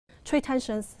Trade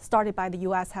tensions started by the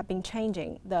U.S. have been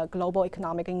changing the global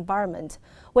economic environment.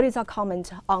 What is your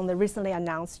comment on the recently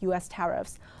announced U.S.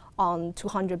 tariffs on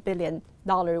 $200 billion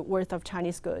worth of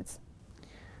Chinese goods?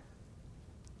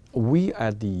 We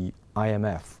at the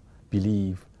IMF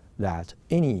believe that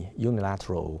any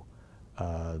unilateral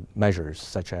measures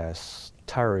such as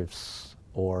tariffs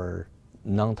or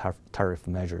non-tariff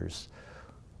measures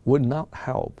would not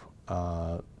help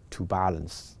to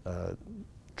balance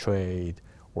trade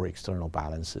or external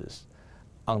balances.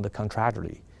 On the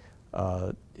contrary,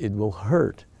 it will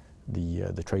hurt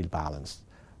the trade balance.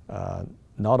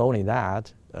 Not only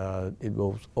that, it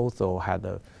will also have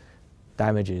the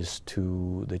damages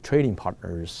to the trading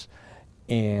partners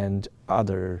and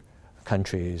other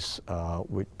countries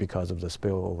because of the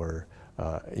spillover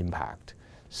impact.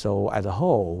 So as a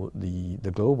whole,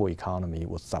 the global economy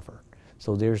will suffer.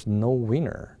 So there's no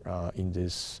winner in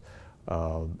this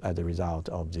as a result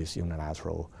of these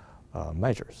unilateral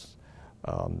measures.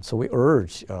 So we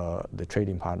urge the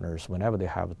trading partners, whenever they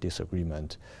have a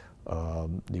disagreement,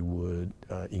 they would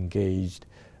engage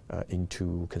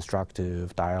into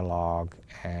constructive dialogue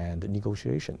and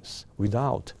negotiations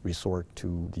without resort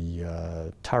to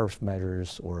the tariff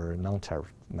measures or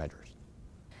non-tariff measures.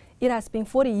 It has been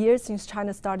 40 years since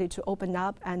China started to open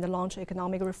up and launch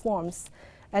economic reforms.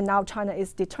 And now China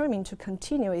is determined to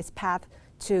continue its path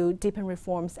to deepen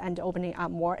reforms and opening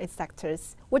up more its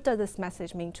sectors. What does this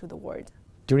message mean to the world?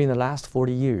 During the last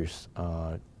 40 years,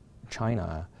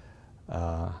 China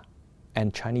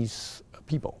and Chinese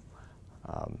people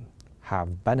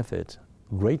have benefited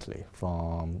greatly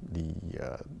from the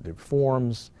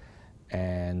reforms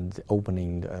and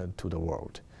opening to the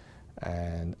world.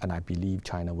 And I believe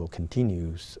China will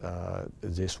continue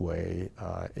this way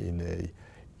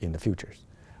in the future.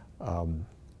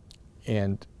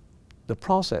 And the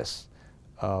process,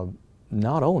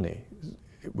 not only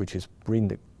which is bring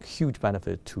the huge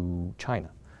benefit to China,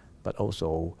 but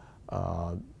also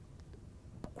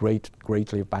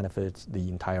greatly benefits the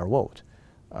entire world,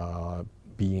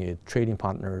 being it trading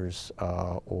partners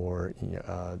or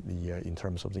in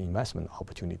terms of the investment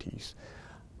opportunities.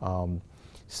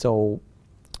 So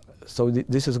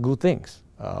this is good things.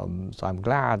 So I'm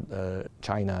glad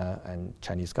China and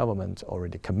Chinese government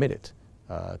already committed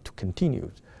to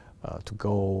continue to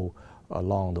go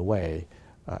along the way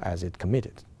as it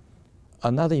committed.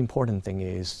 Another important thing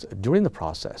is during the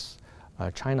process,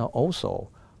 China also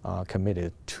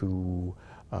committed to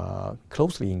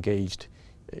closely engaged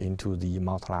into the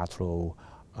multilateral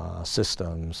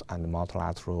systems and the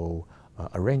multilateral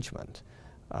arrangement.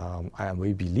 And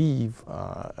we believe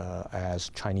as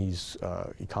Chinese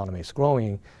economy is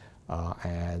growing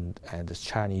and the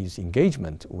Chinese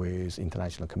engagement with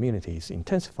international communities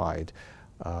intensified,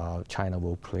 China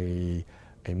will play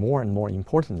a more and more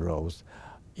important role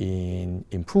in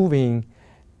improving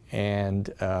and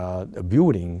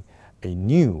building a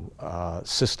new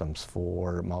systems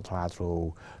for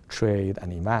multilateral trade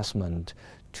and investment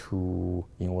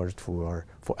in order for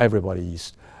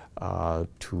everybody's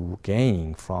to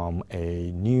gain from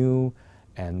a new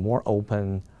and more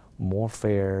open, more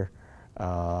fair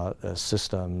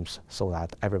systems so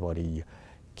that everybody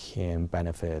can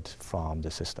benefit from the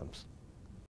systems.